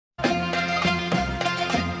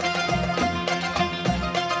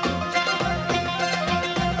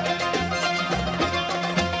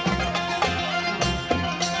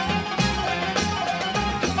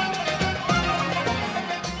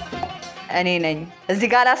እኔ ነኝ እዚህ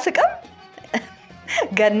ጋር አስቀም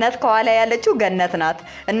ገነት ከኋላ ያለችው ገነት ናት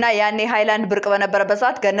እና ያኔ ሃይላንድ ብርቅ በነበረበት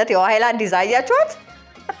ሰዓት ገነት ያው ሃይላንድ ይዛያችሁት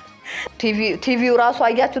ቲቪው ራሱ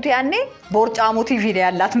አያችሁት ያኔ ቦርጫሙ ቲቪ ላይ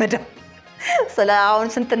ያላት መደብ ስለአሁን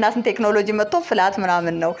ስንትና ስንት ቴክኖሎጂ መጥቶ ፍላት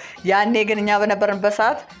ምናምን ነው ያኔ ግን እኛ በነበርንበት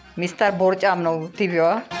ሰዓት ሚስተር ቦርጫም ነው ቲቪዋ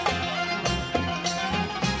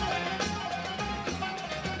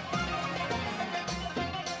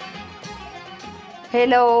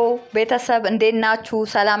ሄሎ ቤተሰብ እንዴት ናችሁ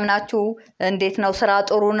ሰላም ናችሁ እንዴት ነው ስራ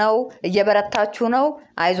ጥሩ ነው እየበረታችሁ ነው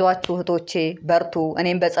አይዟችሁ እህቶቼ በርቱ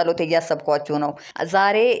እኔም በጸሎት እያሰብኳችሁ ነው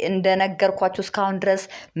ዛሬ እንደነገርኳችሁ እስካሁን ድረስ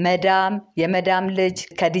መዳም የመዳም ልጅ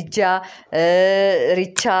ከዲጃ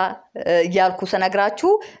ሪቻ ያልኩ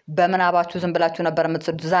ሰነግራችሁ በመናባችሁ ዝም ብላችሁ ነበር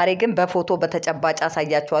የምትሰዱት ዛሬ ግን በፎቶ በተጨባጭ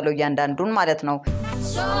አሳያችኋለሁ እያንዳንዱን ማለት ነው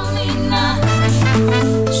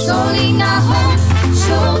Solina home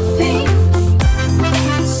shopping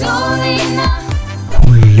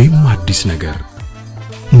ሁሌም አዲስ ነገር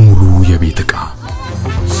ሙሉ የቤት ዕቃ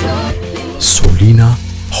ሶሊና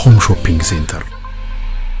ሆም ሾፒንግ ሴንተር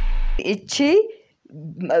እቺ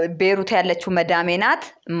ቤሩት ያለችው መዳሜ ናት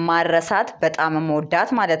ማረሳት በጣም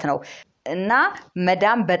መወዳት ማለት ነው እና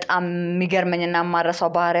መዳም በጣም የሚገርመኝና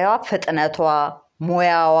ማረሳው ባህሪያዋ ፍጥነቷ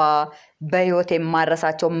ሞያዋ በህይወት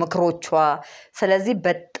የማረሳቸው ምክሮቿ ስለዚህ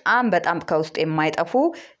በጣም ከውስጥ የማይጠፉ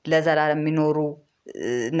ለዘላለም የሚኖሩ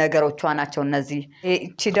ነገሮቿ ናቸው እነዚህ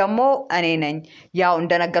እቺ ደግሞ እኔ ነኝ ያው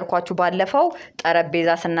እንደነገርኳችሁ ባለፈው ጠረጴዛ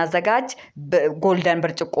ስናዘጋጅ ጎልደን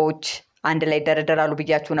ብርጭቆዎች አንድ ላይ ደረደራሉ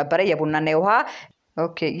ብያችሁ ነበር የቡናና የውሃ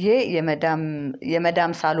ኦኬ ይሄ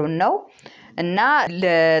የመዳም ሳሎን ነው እና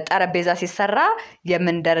ለጠረጴዛ ሲሰራ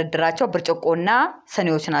የምንደረድራቸው ብርጭቆና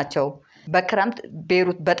ሰኔዎች ናቸው በክረምት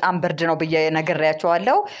ቤሩት በጣም ብርድ ነው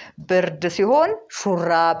በየነገራያቸዋለሁ ብርድ ሲሆን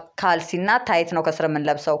ሹራብ ካልሲና ታይት ነው ከስር ምን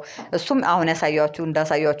ለብሰው እሱም አሁን ያሳያችሁ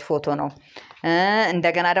እንዳሳያችሁ ፎቶ ነው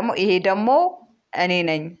እንደገና ደግሞ ይሄ ደግሞ እኔ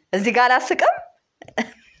ነኝ እዚህ ጋር አስቀም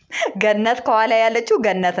ገነት ከኋላ ያለችው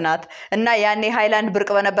ገነት ናት እና ያኔ ሃይላንድ ብርቅ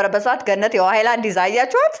በነበረበት ሰዓት ገነት ያው ሃይላንድ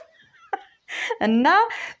ይዛያችሁት እና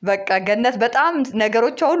በቃ ገነት በጣም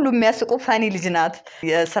ነገሮቿ ሁሉ የሚያስቁ ፈኒ ልጅ ናት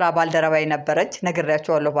የሥራ ባልደረባይ ነበረች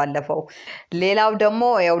ነግሬያችኋለሁ ባለፈው ሌላው ደግሞ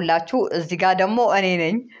ያውላችሁ እዚህ ጋር ደግሞ እኔ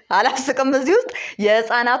ነኝ አላስቅም እዚህ ውስጥ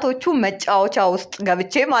የህፃናቶቹ መጫወቻ ውስጥ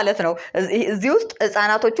ገብቼ ማለት ነው እዚህ ውስጥ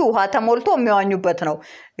ህፃናቶቹ ውሃ ተሞልቶ የሚዋኙበት ነው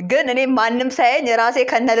ግን እኔ ማንንም ሳይኝ ራሴ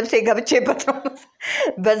ከነልብሴ ገብቼበት ነው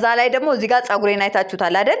በዛ ላይ ደግሞ እዚህ ጋር ጸጉሬን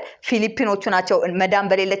አይታችሁታል አይደል ፊሊፒኖቹ ናቸው መዳም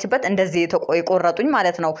በሌለችበት እንደዚህ የቆረጡኝ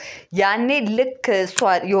ማለት ነው ያኔ ልክ እሷ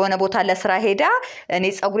የሆነ ቦታ ለስራ ሄዳ እኔ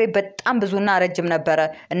ጸጉሬ በጣም ብዙና ረጅም ነበር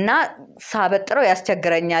እና ሳበጥረው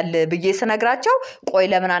ያስቸግረኛል ብዬ ስነግራቸው ቆይ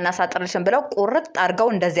ለምን አናሳጥርልሽም ብለው ቁርጥ አርገው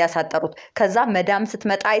እንደዚህ ያሳጠሩት ከዛ መዳም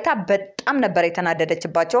ስትመጣ አይታ በጣም ነበር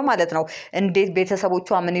የተናደደችባቸው ማለት ነው እንዴት ቤተሰቦቿ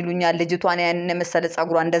ምን ይሉኛል ልጅቷን ያን መሰለ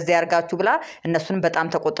ጸጉሯ እንደዚህ ያርጋችሁ ብላ እነሱን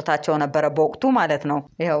በጣም ተቆጥታቸው ነበር በወቅቱ ማለት ነው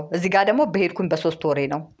ይሄው እዚህ ጋር ደግሞ በሄድኩኝ በ3 ወሬ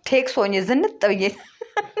ነው ቴክሶኝ ዝንጥ ብዬ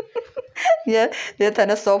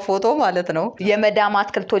የተነሳው ፎቶ ማለት ነው የመዳም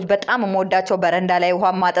አትክልቶች በጣም ሞዳቸው በረንዳ ላይ ውሃ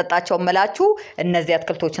ማጠጣቸው መላችሁ እነዚህ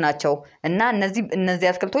አትክልቶች ናቸው እና እነዚህ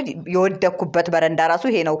አትክልቶች የወደኩበት በረንዳ ራሱ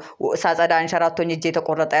ይሄ ነው ሳጸዳ አንሸራቶኝ እጄ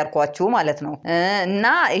ተቆረጠ ያርኳችሁ ማለት ነው እና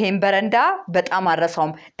ይሄን በረንዳ በጣም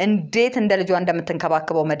አረሳውም እንዴት እንደ ልጇ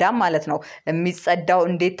እንደምትንከባከበው መዳም ማለት ነው የሚጸዳው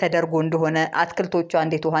እንዴት ተደርጎ እንደሆነ አትክልቶቿ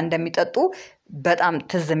እንዴት ውሃ እንደሚጠጡ በጣም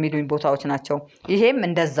ትዝ የሚሉኝ ቦታዎች ናቸው ይሄም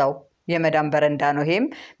እንደዛው የመዳም በረንዳ ነው ይሄም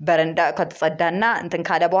በረንዳ ከተጸዳና እንትን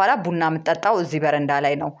ካለ በኋላ ቡና መጠጣው እዚህ በረንዳ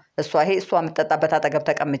ላይ ነው እሷ መጠጣበት አጠገብ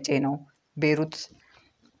ተቀምጬ ነው ቤሩት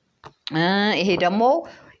ይሄ ደግሞ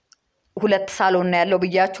ሁለት ሳሎን ነው ያለው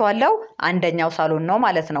ብያችኋለሁ አንደኛው ሳሎን ነው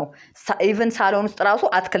ማለት ነው ኢቭን ሳሎን ውስጥ ራሱ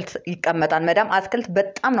አትክልት ይቀመጣል መዳም አትክልት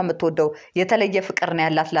በጣም ነው የምትወደው የተለየ ፍቅር ነው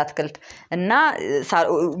ያላት ለአትክልት እና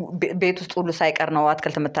ቤት ውስጥ ሁሉ ሳይቀር ነው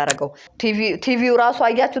አትክልት የምታረገው ቲቪው ራሱ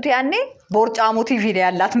አያችሁት ያኔ ቦርጫሙ ቲቪ ላይ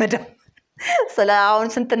ያላት መዳም ስለአሁን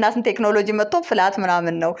ስንትና ስንት ቴክኖሎጂ መጥቶ ፍላት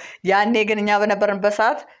ምናምን ነው ያኔ ግን እኛ በነበርንበት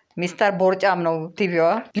ሰዓት ሚስተር ቦርጫም ነው ቲቪዋ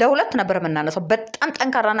ለሁለት ነበር መናነሰው በጣም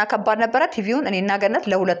ጠንካራና ከባድ ነበር ቲቪውን እኔና ገነት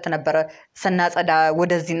ለሁለት ነበር ስናጸዳ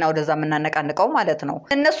ወደዚህና ወደዛ መናነቃንቀው ማለት ነው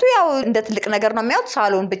እነሱ ያው እንደ ትልቅ ነገር ነው የሚያዩት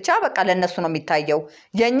ሳሎን ብቻ በቃ ለነሱ ነው የሚታየው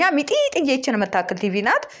የኛ ሚጢጥዬችን መታከል ቲቪ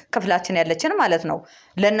ናት ክፍላችን ያለችን ማለት ነው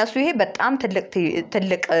ለነሱ ይሄ በጣም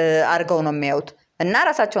ትልቅ አርገው ነው የሚያዩት እና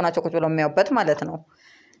ራሳቸው ናቸው ቁጭ ብለው የሚያዩበት ማለት ነው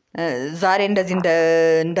ዛሬ እንደዚህ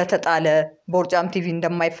እንደተጣለ ቦርጫም ቲቪ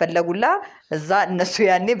እንደማይፈለጉላ እዛ እነሱ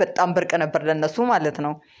ያኔ በጣም ብርቅ ነበር ለነሱ ማለት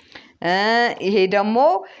ነው ይሄ ደግሞ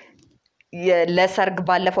ለሰርግ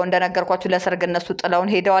ባለፈው እንደነገርኳችሁ ለሰርግ እነሱ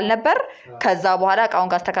ጥላውን ሄደዋል ነበር ከዛ በኋላ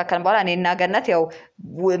ቃውን ካስተካከለን በኋላ እኔና ገነት ያው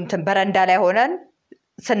እንትን በረንዳ ላይ ሆነን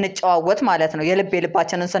ስንጫወት ማለት ነው የልቤ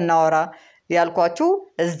ልባችንን ስናወራ ያልኳችሁ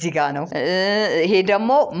እዚህ ጋር ነው ይሄ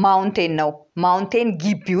ደግሞ ማውንቴን ነው ማውንቴን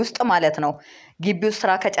ግቢ ውስጥ ማለት ነው ግቢ ውስጥ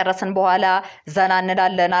ስራ ከጨረስን በኋላ ዘና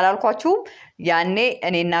እንላለን አላልኳችሁም ያኔ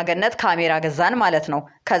እኔና ገነት ካሜራ ገዛን ማለት ነው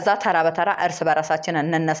ከዛ ተራ በተራ እርስ በራሳችን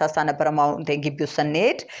እንነሳሳ ነበር ማውንቴን ግቢ ውስጥ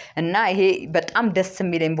ስንሄድ እና ይሄ በጣም ደስ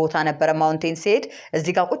የሚለኝ ቦታ ነበር ማውንቴን ሲሄድ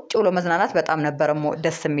እዚህ ጋር ቁጭ ብሎ መዝናናት በጣም ነበር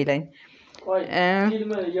ደስ የሚለኝ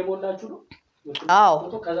ፊልም እየሞላችሁ ነው አው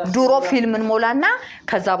ዱሮ ፊልም እንሞላና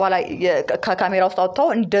ከዛ በኋላ ከካሜራ ውስጥ አውጥተው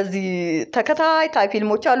እንደዚህ ተከታታይ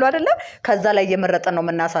ፊልሞች አሉ አይደለ ከዛ ላይ እየመረጠን ነው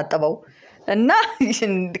የምናሳጥበው እና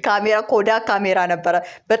ካሜራ ኮዳ ካሜራ ነበር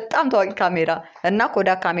በጣም ታዋቂ ካሜራ እና ኮዳ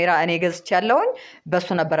ካሜራ እኔ ገዝቻለሁኝ በሱ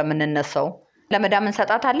ነበር የምንነሳው ለመዳም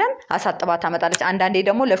እንሰጣታለን አሳጥባ ታመጣለች አንዳንዴ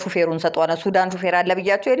ደግሞ ለሹፌሩ እንሰጣዋለን ሱዳን ሹፌር አለ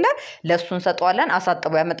ብያችሁ የለ ለሱ እንሰጣዋለን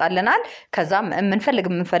አሳጥቦ ያመጣልናል ከዛም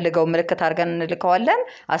የምንፈልገው ምልክት አድርገን እንልከዋለን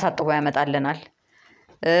አሳጥቦ ያመጣልናል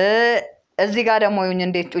እዚህ ጋር ደግሞ ይሁን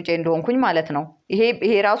እንዴት ጩጬ እንደሆንኩኝ ማለት ነው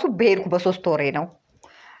ይሄ ራሱ በሄድኩ በ3 ወሬ ነው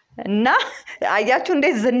እና አያችሁ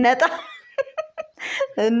እንዴት ዝነጣ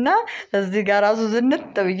እና እዚህ ጋር ራሱ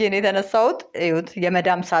ዝንጥ ብዬ ነው የተነሳሁት እዩት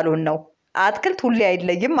የመዳም ሳሎን ነው አትክልት ሁሌ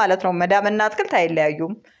አይለይም ማለት ነው መዳምና አትክልት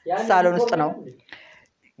አይለያዩም ሳሎን ውስጥ ነው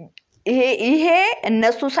ይሄ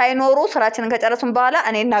እነሱ ሳይኖሩ ስራችንን ከጨረስን በኋላ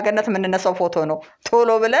እኔና ገነት የምንነሳው ፎቶ ነው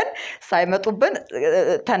ቶሎ ብለን ሳይመጡብን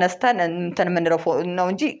ተነስተን እንትን ምንለው ነው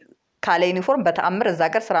እንጂ ካለ ዩኒፎርም በተአምር እዛ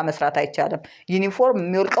ጋር ስራ መስራት አይቻልም ዩኒፎርም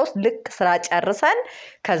የሚወልቀው ልክ ስራ ጨርሰን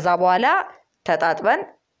ከዛ በኋላ ተጣጥበን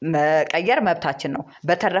መቀየር መብታችን ነው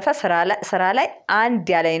በተረፈ ስራ ላይ አንድ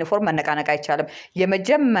ያለ ዩኒፎርም መነቃነቅ አይቻልም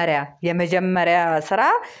የመጀመሪያ ስራ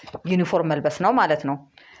ዩኒፎርም መልበስ ነው ማለት ነው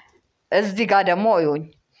እዚህ ጋር ደግሞ እዩኝ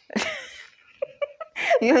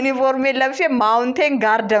ዩኒፎርም ለብሼ ማውንቴን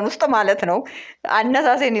ጋርደን ውስጥ ማለት ነው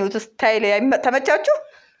አነሳሴን ይውት ስታይል ተመቻችሁ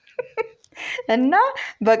እና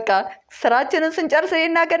በቃ ስራችንን ስንጨርስ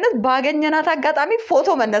እኔና ገነት ባገኘናት አጋጣሚ ፎቶ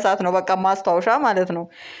መነሳት ነው በቃ ማስታወሻ ማለት ነው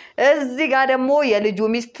እዚህ ጋር ደግሞ የልጁ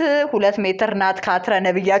ሚስት 2 ሜትር ናት ካትረ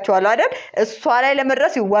ነብያችኋለሁ አይደል እሷ ላይ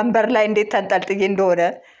ለመድረስ ወንበር ላይ እንዴት ተንጠልጥዬ እንደሆነ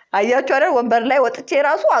አያችሁ አይደል ወንበር ላይ ወጥቼ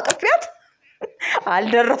ራሱ አቅፊያት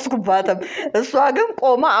አልደረስኩባትም እሷ ግን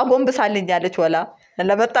ቆማ አጎንብሳልኛለች ወላ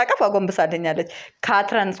ለመጣቀፍ አጎንብሳልኛለች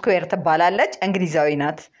ካትረን ስኩዌር ትባላለች እንግሊዛዊ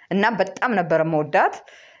ናት እና በጣም ነበር መወዳት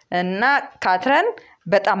እና ካትረን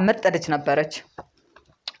በጣም ምርጥ ልጅ ነበረች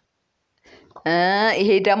ይሄ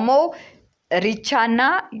ደግሞ ሪቻና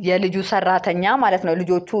የልጁ ሰራተኛ ማለት ነው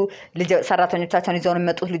ልጆቹ ሰራተኞቻቸውን ይዘው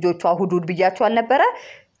የሚመጡት ልጆቹ አሁዱድ ብያቸው አልነበረ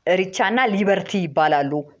ሪቻና ሊበርቲ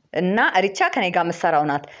ይባላሉ እና ሪቻ ከኔ ጋር መሰራው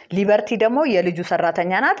ናት ሊበርቲ ደግሞ የልጁ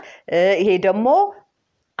ሰራተኛ ናት ይሄ ደግሞ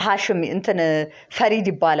ሃሽም እንትን ፈሪድ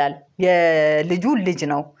ይባላል የልጁ ልጅ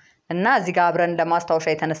ነው እና እዚህ ጋር አብረን ለማስታወሻ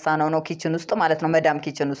የተነሳ ነው ኪችን ውስጥ ማለት ነው መዳም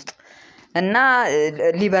ኪችን ውስጥ እና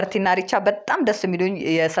ሊበርቲና ሪቻ በጣም ደስ የሚሉኝ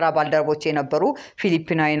የሥራ ባልደረቦቼ ነበሩ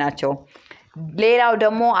ፊሊፒናዊ ናቸው ሌላው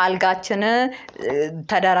ደግሞ አልጋችን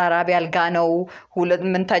ተደራራቢ አልጋ ነው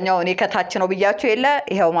ምንተኛው እኔ ከታች ነው ብያችሁ የለ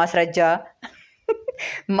ይሄው ማስረጃ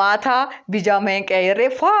ማታ ቢጃማዬን ቀይሬ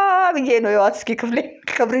ፋ ብዬ ነው ያው እስኪ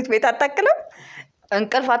ክብሪት ቤት አጣክለም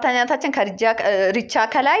እንቅልፍ አታኛታችን ከሪቻ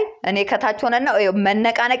ከላይ እኔ ከታች ሆነና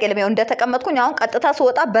መነቃነቅ የለም እንደተቀመጥኩኝ አሁን ቀጥታ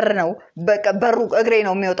ስወጣ በር ነው በሩ እግሬ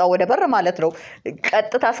ነው የሚወጣው ወደ በር ማለት ነው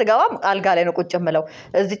ቀጥታ ስጋባ አልጋ ላይ ነው ቁጭ ምለው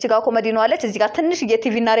እዚች ጋር ኮሜዲ ነው አለች እዚህ ጋር ትንሽ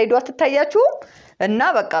የቲቪና ሬዲዮ አትታያችሁ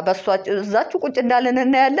እና በቃ በሷችሁ እዛችሁ ቁጭ እንዳለን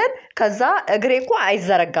እናያለን ከዛ እግሬ እኮ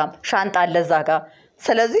አይዘረጋም ሻንጣ አለ እዛ ጋር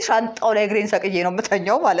ስለዚህ ሻንጣው ላይ እግሬን ሰቅዬ ነው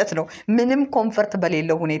የምተኛው ማለት ነው ምንም ኮምፎርት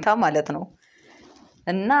በሌለው ሁኔታ ማለት ነው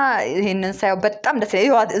እና ይሄንን ሳይው በጣም ደስ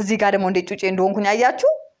ይላል እዚህ ጋር ደግሞ እንደ ጩጬ እንደሆንኩኝ አያችሁ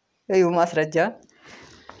እዩ ማስረጃ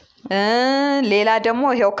ሌላ ደግሞ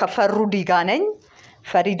ይሄው ከፈሩዲ ጋር ነኝ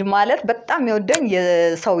ፈሪድ ማለት በጣም ይወደኝ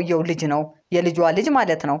የሰውየው ልጅ ነው የልጇ ልጅ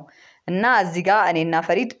ማለት ነው እና እዚህ ጋር እኔና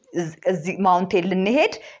ፈሪድ እዚህ ማውንቴን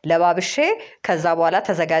ልንሄድ ለባብሼ ከዛ በኋላ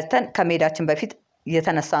ተዘጋጅተን ከሜዳችን በፊት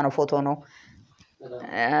የተነሳ ነው ፎቶ ነው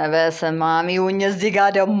በስማሚውኝ እዚህ ጋር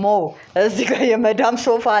ደግሞ እዚህ ጋር የመዳም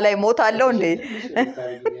ሶፋ ላይ ሞታለው እንዴ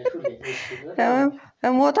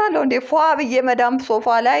ሞታለው እንዴ ፏ ብዬ መዳም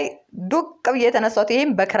ሶፋ ላይ ዱቅ ብዬ ተነሳሁት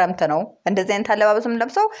ይሄም በክረምት ነው እንደዚህ አይነት አለባበስም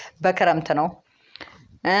ለብሰው በክረምት ነው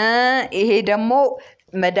ይሄ ደግሞ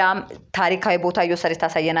መዳም ታሪካዊ ቦታ እየወሰደች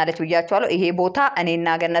ታሳየናለች ብያችኋለሁ ይሄ ቦታ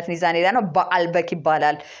እኔና ገነት ሚዛን ሄዳ ነው በአልበክ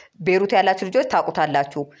ይባላል ቤሩት ያላችሁ ልጆች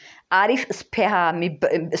ታውቁታላችሁ አሪፍ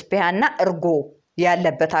ስፔሃና እርጎ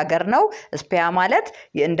ያለበት ሀገር ነው ስፔያ ማለት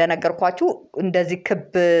እንደነገርኳችሁ እንደዚህ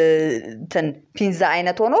ክብ እንትን ፒንዛ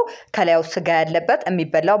አይነት ሆኖ ከላዩ ስጋ ያለበት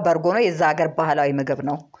የሚበላው በርጎ ነው የዛ ሀገር ባህላዊ ምግብ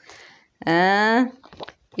ነው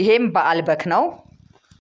ይሄም በአልበክ ነው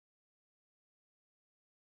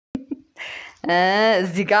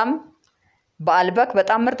እዚህ ጋም በአልበክ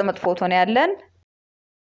በጣም ምርጥ ፎቶ ነው ያለን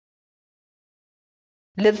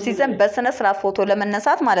ልብስ ይዘን በስነ ስርዓት ፎቶ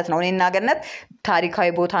ለመነሳት ማለት ነው እኔና ገነት ታሪካዊ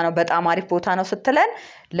ቦታ ነው በጣም አሪፍ ቦታ ነው ስትለን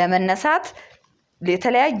ለመነሳት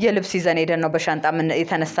የተለያየ ልብስ ይዘን ሄደን ነው በሻንጣ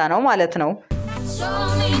የተነሳ ነው ማለት ነው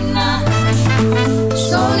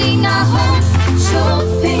Solina home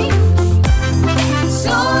shopping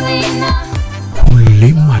Solina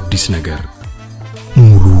ሁሌም አዲስ ነገር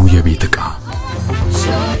ሙሉ የቤት ዕቃ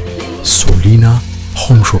ሶሊና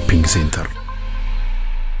ሆም ሾፒንግ ሴንተር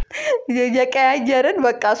የቀያየርን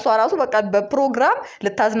በቃ እሷ ራሱ በቃ በፕሮግራም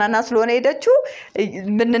ልታዝናና ስለሆነ ሄደችው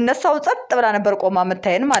ምንነሳው ጸጥ ብላ ነበር ቆማ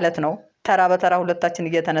መታየን ማለት ነው ተራ በተራ ሁለታችን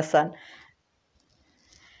እየተነሳን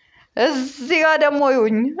እዚህ ጋር ደግሞ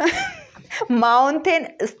ይሁን ማውንቴን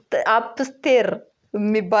አፕስቴር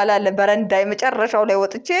የሚባላል በረንዳ የመጨረሻው ላይ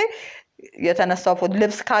ወጥቼ የተነሳው ፎቶ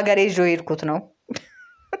ልብስ ካገሬ ይዞ ሄድኩት ነው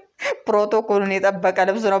ፕሮቶኮሉን የጠበቀ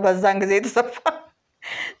ልብስ ነው በዛን ጊዜ የተሰፋ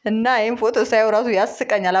እና ይሄን ፎቶ ሳይው ራሱ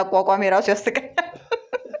ያስቀኛል አቋቋሜ ራሱ ያስቀኛል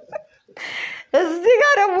እዚህ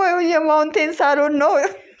ጋር ደግሞ የማውንቴን ሳሎን ነው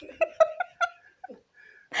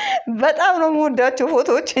በጣም ነው የምወዳቸው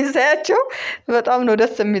ፎቶዎችን ሳያቸው በጣም ነው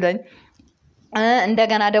ደስ የሚለኝ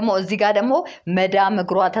እንደገና ደግሞ እዚህ ጋር ደግሞ መዳም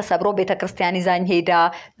እግሯ ተሰብሮ ቤተክርስቲያን ይዛኝ ሄዳ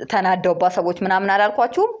ተናደውባ ሰዎች ምናምን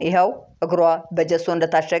አላልኳችሁም ይሄው እግሯ በጀሶ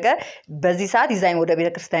እንደታሸገ በዚህ ሰዓት ይዛኝ ወደ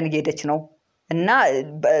ቤተክርስቲያን እየሄደች ነው እና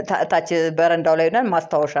ታች በረንዳው ላይ ነን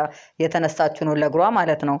ማስታወሻ የተነሳችሁ ነው ለግሯ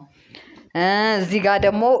ማለት ነው እዚህ ጋር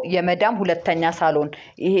ደግሞ የመዳም ሁለተኛ ሳሎን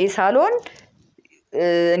ይሄ ሳሎን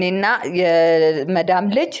እኔና የመዳም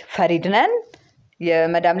ልጅ ፈሪድ ነን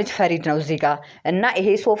የመዳም ልጅ ፈሪድ ነው እዚህ ጋር እና ይሄ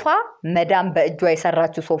ሶፋ መዳም በእጇ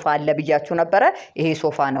የሰራችው ሶፋ አለ ብያችሁ ነበር ይሄ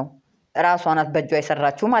ሶፋ ነው ራሷ ናት በእጇ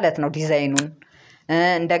የሰራችው ማለት ነው ዲዛይኑን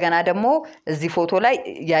እንደገና ደግሞ እዚህ ፎቶ ላይ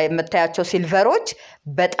የምታያቸው ሲልቨሮች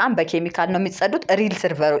በጣም በኬሚካል ነው የሚጸዱት ሪል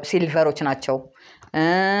ሲልቨሮች ናቸው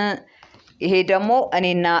ይሄ ደግሞ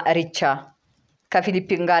እኔና ሪቻ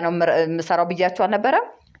ከፊሊፒን ጋር ነው መሰራው ብያችሁ ነበር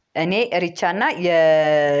እኔ ሪቻና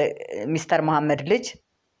የሚስተር መሐመድ ልጅ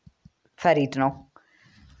ፈሪድ ነው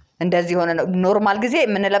እንደዚህ ሆነ ነው ኖርማል ጊዜ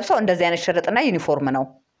ምን ለብሰው እንደዚህ አይነት ሽርጥና ዩኒፎርም ነው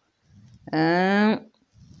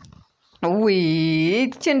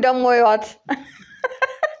እቺን ደግሞ ይዋት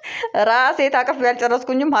ራሴ ታቀፍ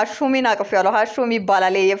ያልጨረስኩኝም ሐሹሚን አቀፍ ያለው ሐሹሚ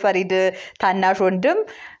ይባላል የፈሪድ ታናሽ ወንድም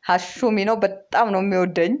ሐሹሚ ነው በጣም ነው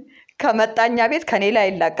የሚወደኝ ከመጣኛ ቤት ከኔ ላይ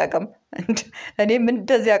አይላቀቅም እኔ ምን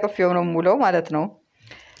እንደዚህ አቀፍየው ነው ሙሉ ማለት ነው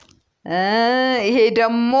ይሄ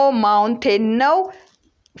ደግሞ ማውንቴን ነው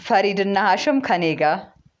ፈሪድና ሐሽም ከኔ ጋር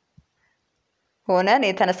ሆነን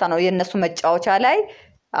የተነሳ ነው የነሱ መጫወቻ ላይ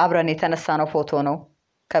አብረን የተነሳ ነው ፎቶ ነው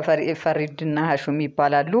ከፈሪድና ሐሽም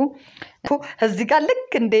ይባላሉ እዚህ ጋር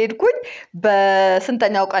ልክ እንደሄድኩኝ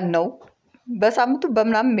በስንተኛው ቀን ነው በሳምንቱ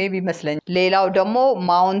በመናም ሜቢ መስለኝ ሌላው ደግሞ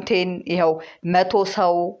ማውንቴን ይሄው 100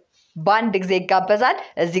 ሰው ባንድ ጊዜ ይጋበዛል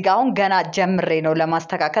እዚህ ጋር አሁን ገና ጀምሬ ነው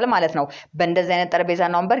ለማስተካከል ማለት ነው በእንደዚህ አይነት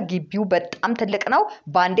ጠረጴዛና ወንበር ግቢው በጣም ትልቅ ነው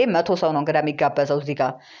ባንዴ 100 ሰው ነው እንግዳ የሚጋበዘው እዚህ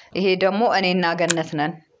ጋር ይሄ ደግሞ እኔና ገነት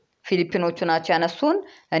ነን ፊሊፒኖቹ ናቸው ያነሱን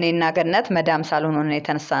እኔና ገነት መዳም ሳሎን ሆነን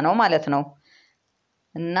የተነሳ ነው ማለት ነው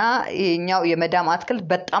እና ይሄኛው የመዳም አትክልት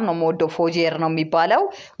በጣም ነው የምወደው ፎጄር ነው የሚባለው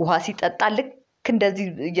ውሃ ሲጠጣ ልክ እንደዚህ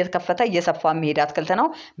እየተከፈተ እየሰፋ የሚሄድ አትክልት ነው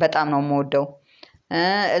በጣም ነው የምወደው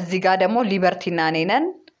እዚህ ጋር ደግሞ ሊበርቲና እኔ ነን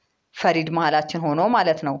ፈሪድ መሃላችን ሆኖ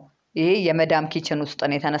ማለት ነው ይሄ የመዳም ኪችን ውስጥ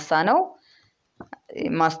ነው የተነሳ ነው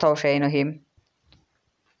ማስታወሻዬ ነው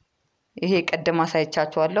ይሄ ቀደም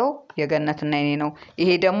አሳይቻችኋለሁ የገነትና እኔ ነው ይሄ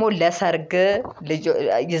ደግሞ ለሰርግ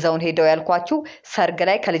ይዘውን ሄደው ያልኳችሁ ሰርግ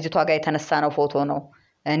ላይ ከልጅቷ ጋር የተነሳ ነው ፎቶ ነው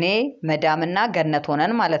እኔ መዳምና ገነት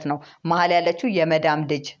ሆነን ማለት ነው መሃል ያለችው የመዳም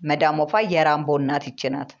ልጅ መዳም ወፋ የራምቦ እናት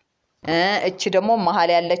ይችናት እቺ ደግሞ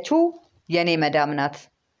መሃል ያለችው የኔ መዳም ናት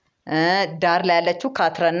ዳር ላይ ያለችው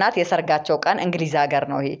ካትረናት የሰርጋቸው ቀን እንግሊዝ ሀገር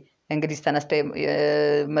ነው ይሄ እንግሊዝ ተነስተው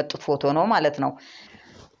የመጡት ፎቶ ነው ማለት ነው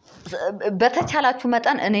በተቻላችሁ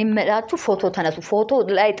መጠን እኔ መላችሁ ፎቶ ተነሱ ፎቶ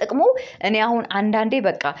ላይ ጥቅሙ እኔ አሁን አንዳንዴ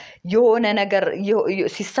በቃ የሆነ ነገር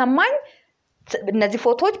ሲሰማኝ እነዚህ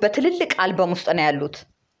ፎቶዎች በትልልቅ አልበም ውስጥ ነው ያሉት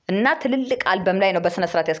እና ትልልቅ አልበም ላይ ነው በስነ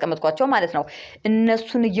ስርዓት ያስቀምጥኳቸው ማለት ነው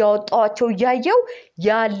እነሱን ያወጣዋቸው ያየው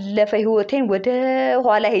ያለፈ ህይወቴን ወደ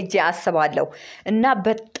ኋላ ሄጄ አስባለሁ እና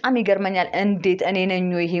በጣም ይገርመኛል እንዴት እኔ ነኝ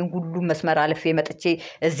ይሄን ሁሉ መስመር አልፌ መጥቼ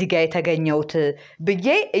እዚህ ጋር የተገኘሁት ብዬ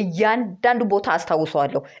እያንዳንዱ ቦታ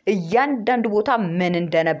አስታውሰዋለሁ እያንዳንዱ ቦታ ምን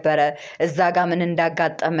እንደነበረ እዛ ጋር ምን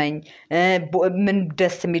እንዳጋጠመኝ ምን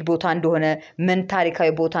ደስ የሚል ቦታ እንደሆነ ምን ታሪካዊ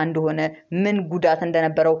ቦታ እንደሆነ ምን ጉዳት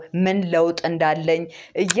እንደነበረው ምን ለውጥ እንዳለኝ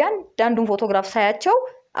እያንዳንዱን ፎቶግራፍ ሳያቸው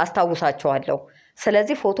አስታውሳቸዋለሁ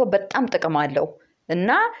ስለዚህ ፎቶ በጣም ጥቅም አለው እና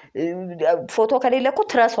ፎቶ ከሌለ እኮ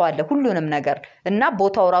ትረሳዋለህ ሁሉንም ነገር እና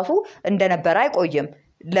ቦታው ራሱ እንደነበረ አይቆይም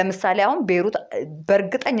ለምሳሌ አሁን ቤሩት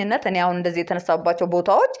በርግጠኝነት እኔ አሁን እንደዚህ የተነሳባቸው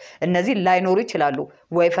ቦታዎች እነዚህ ላይኖሩ ይችላሉ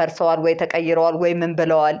ወይ ፈርሰዋል ወይ ተቀይረዋል ወይ ምን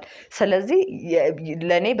ብለዋል ስለዚህ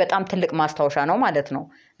ለኔ በጣም ትልቅ ማስታወሻ ነው ማለት ነው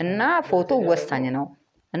እና ፎቶ ወሳኝ ነው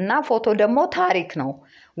እና ፎቶ ደግሞ ታሪክ ነው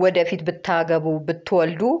ወደፊት ብታገቡ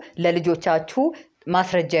ብትወልዱ ለልጆቻችሁ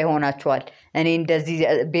ማስረጃ ይሆናችኋል እኔ እንደዚህ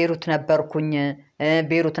ቤሩት ነበርኩኝ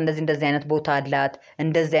ቤሩት እንደዚህ አይነት ቦታ አላት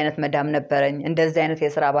እንደዚህ አይነት መዳም ነበረኝ እንደዚህ አይነት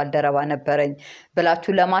የሥራ ባልደረባ ነበረኝ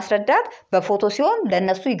ብላችሁ ለማስረዳት በፎቶ ሲሆን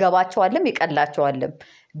ለነሱ ይገባቸዋልም ይቀላቸዋልም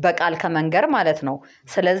በቃል ከመንገር ማለት ነው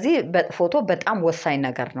ስለዚህ ፎቶ በጣም ወሳኝ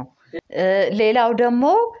ነገር ነው ሌላው ደግሞ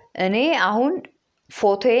እኔ አሁን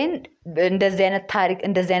ፎቶዬን እንደዚህ አይነት ታሪክ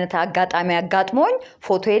እንደዚህ አይነት አጋጣሚ አጋጥሞኝ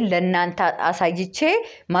ፎቶዬን ለእናንተ አሳይቼ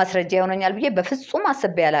ማስረጃ ይሆነኛል ብዬ በፍጹም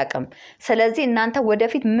አስቤ አላቅም ስለዚህ እናንተ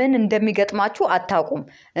ወደፊት ምን እንደሚገጥማችሁ አታቁም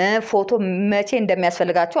ፎቶ መቼ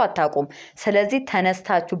እንደሚያስፈልጋችሁ አታቁም ስለዚህ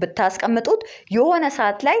ተነስታችሁ ብታስቀምጡት የሆነ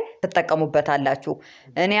ሰዓት ላይ ተጠቀሙበታላችሁ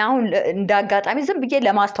እኔ አሁን እንደ አጋጣሚ ዝም ብዬ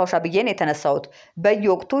ለማስታወሻ ብዬ ነው የተነሳሁት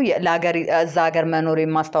በየወቅቱ ለሀገር እዛ ሀገር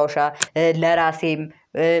መኖሬ ማስታወሻ ለራሴም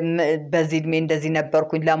በዚህ እድሜ እንደዚህ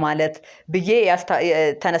ነበርኩኝ ለማለት ብዬ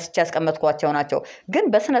ተነስቼ ያስቀመጥኳቸው ናቸው ግን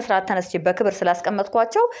በስነ ስርዓት ተነስቼ በክብር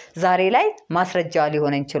ስላስቀመጥኳቸው ዛሬ ላይ ማስረጃ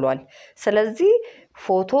ሊሆነኝ ችሏል ስለዚህ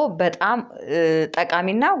ፎቶ በጣም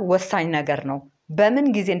ጠቃሚና ወሳኝ ነገር ነው በምን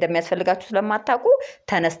ጊዜ እንደሚያስፈልጋችሁ ስለማታውቁ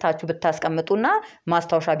ተነስታችሁ ብታስቀምጡና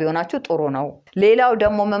ማስታወሻ ቢሆናችሁ ጥሩ ነው ሌላው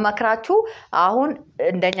ደግሞ መመክራችሁ አሁን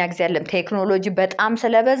እንደኛ ጊዜ ያለም ቴክኖሎጂ በጣም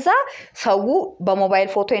ስለበዛ ሰው በሞባይል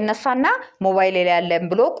ፎቶ ይነሳና ሞባይል ላይ ያለም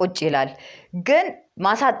ብሎ ቁጭ ይላል ግን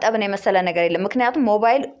ማሳጠብን የመሰለ ነገር የለም ምክንያቱም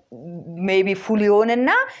ሞባይል ሜቢ ፉል ይሆንና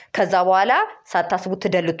ከዛ በኋላ ሳታስቡት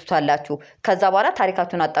ትደልቱታላችሁ ከዛ በኋላ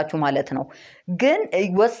ታሪካችሁን አጣችሁ ማለት ነው ግን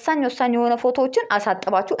ወሳኝ የሆነ ፎቶዎችን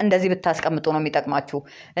አሳጥባችሁ እንደዚህ ብታስቀምጡ ነው የሚጠቅማችሁ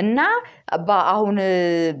እና አሁን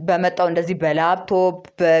በመጣው እንደዚህ በላፕቶፕ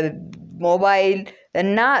በሞባይል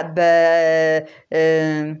እና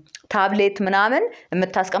በታብሌት ምናምን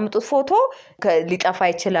የምታስቀምጡት ፎቶ ሊጠፋ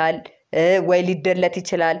ይችላል ወይ ሊደለት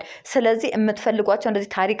ይችላል ስለዚህ የምትፈልጓቸው እንደዚህ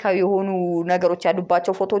ታሪካዊ የሆኑ ነገሮች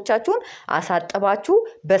ያሉባቸው ፎቶዎቻችሁን አሳጥባችሁ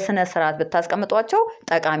በስነ ስርዓት ብታስቀምጧቸው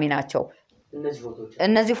ጠቃሚ ናቸው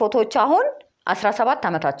እነዚህ ፎቶዎች አሁን 17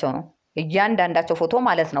 አመታቸው ነው እያንዳንዳቸው ፎቶ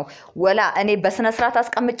ማለት ነው ወላ እኔ በስነ ስርዓት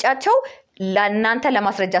አስቀምጫቸው ለእናንተ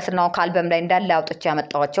ለማስረጃ ስለናው ካልበም ላይ እንዳለ አውጥቼ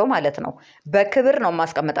ያመጣዋቸው ማለት ነው በክብር ነው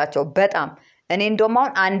ማስቀመጣቸው በጣም እኔ እንደውም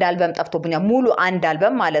አሁን አንድ አልበም ጠፍቶብኛል ሙሉ አንድ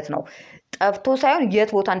አልበም ማለት ነው ጠፍቶ ሳይሆን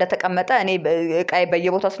የት ቦታ እንደተቀመጠ እኔ እቃይ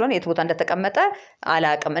በየቦታው ስለሆነ የት ቦታ እንደተቀመጠ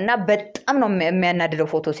አላቅም እና በጣም ነው የሚያናድደው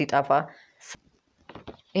ፎቶ ሲጠፋ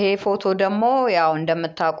ይሄ ፎቶ ደግሞ ያው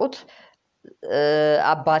እንደምታውቁት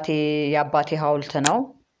የአባቴ ሐውልት ነው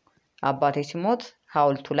አባቴ ሲሞት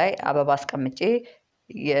ሐውልቱ ላይ አበባ አስቀምጬ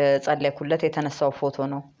የጸለይኩለት የተነሳው ፎቶ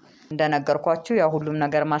ነው እንደነገርኳችሁ ያው ሁሉም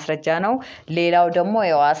ነገር ማስረጃ ነው ሌላው ደግሞ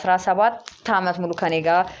ያው 17 አመት ሙሉ ከኔ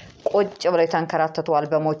ጋር ቁጭ ብለው ተንከራተቱ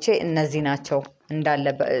አልበሞቼ እነዚህ ናቸው እንዳለ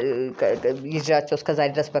ይዣቸው እስከዛሬ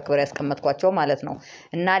ድረስ በክብር ያስቀመጥኳቸው ማለት ነው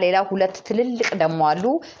እና ሌላ ሁለት ትልልቅ ደግሞ አሉ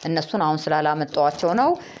እነሱን አሁን ስላላመጣዋቸው ነው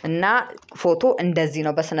እና ፎቶ እንደዚህ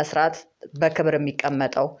ነው በስነ ስርዓት በክብር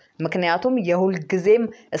የሚቀመጠው ምክንያቱም የሁል ጊዜም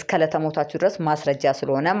እስከ ለተሞታችሁ ድረስ ማስረጃ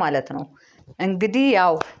ስለሆነ ማለት ነው እንግዲህ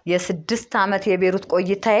ያው የ6 አመት የቤሩት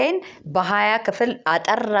ቆይታዬን በ20 ክፍል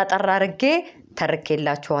አጠር አርጌ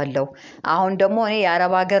ተርኬላችኋለሁ አሁን ደግሞ እኔ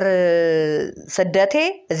የአረብ ሀገር ስደቴ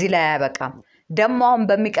እዚህ ላይ አያበቃም ደግሞ አሁን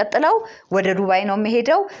በሚቀጥለው ወደ ዱባይ ነው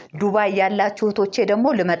መሄደው ዱባይ ያላችሁ እህቶቼ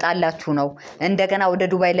ደግሞ ልመጣላችሁ ነው እንደገና ወደ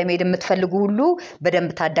ዱባይ ለመሄድ የምትፈልጉ ሁሉ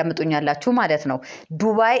በደንብ ታዳምጡኛላችሁ ማለት ነው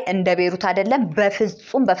ዱባይ እንደ ቤሩት አይደለም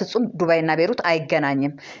በፍጹም ዱባይና ቤሩት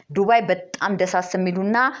አይገናኝም ዱባይ በጣም ደሳስ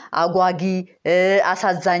የሚሉና አጓጊ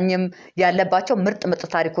አሳዛኝም ያለባቸው ምርጥ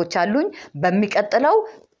ታሪኮች አሉኝ በሚቀጥለው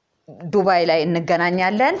ዱባይ ላይ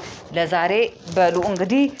እንገናኛለን ለዛሬ በሉ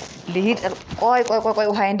እንግዲህ ልሂድ ቆይ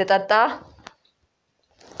ውሃ እንድጠጣ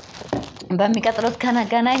በሚቀጥለው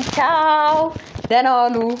ከነገናኝ ቻው ደህና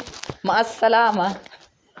ዋሉ ማሰላማ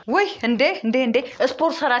ወይ እንዴ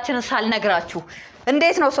ስፖርት ሰራችንን ሳልነግራችሁ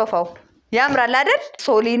እንዴት ነው ሶፋው ያምራል አይደል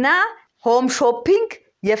ሶሊና ሆም ሾፒንግ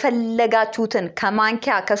የፈለጋችሁትን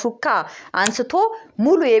ከማንኪያ ከሹካ አንስቶ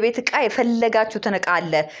ሙሉ የቤት ዕቃ የፈለጋችሁትን ዕቃ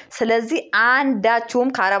አለ ስለዚህ አንዳችሁም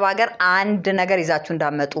ከአረብ ሀገር አንድ ነገር ይዛችሁ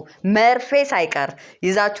እንዳመጡ መርፌ ሳይቀር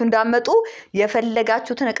ይዛችሁ እንዳመጡ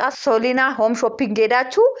የፈለጋችሁትን ዕቃ ሶሊና ሆም ሾፒንግ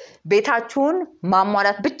ሄዳችሁ ቤታችሁን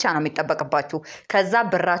ማሟላት ብቻ ነው የሚጠበቅባችሁ ከዛ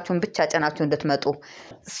ብራችሁን ብቻ ጨናችሁ እንድትመጡ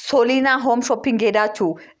ሶሊና ሆም ሾፒንግ ሄዳችሁ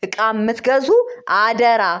ዕቃ የምትገዙ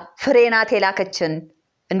አደራ ፍሬናት የላከችን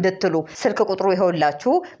እንድትሉ ስልክ ቁጥሩ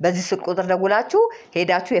ይሆንላችሁ በዚህ ስልክ ቁጥር ደውላችሁ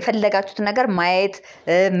ሄዳችሁ የፈለጋችሁት ነገር ማየት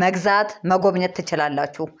መግዛት መጎብኘት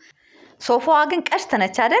ትችላላችሁ ሶፋዋ ግን ቀሽት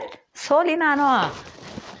ነች አይደል ሶሊና ነው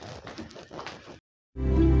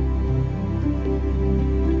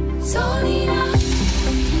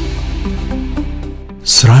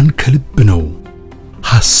ስራን ከልብ ነው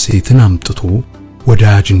ሐሴትን አምጥቶ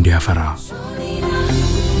ወዳጅ እንዲያፈራ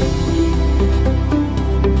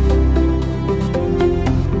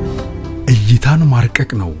እይታን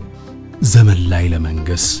ማርቀቅ ነው ዘመን ላይ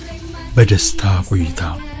ለመንገስ በደስታ ቆይታ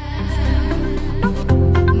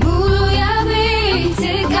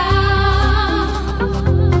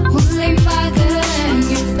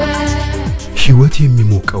ሕይወት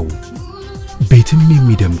የሚሞቀው ቤትም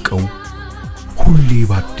የሚደምቀው ሁሌ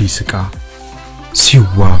በአዲስ ዕቃ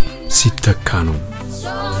ሲዋብ ሲተካ ነው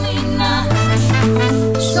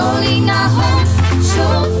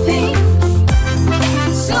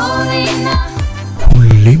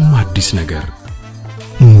ሁሌም አዲስ ነገር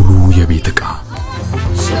ሙሉ የቤት ዕቃ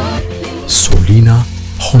ሶሊና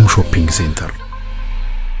ሆም ሾፒንግ ሴንተር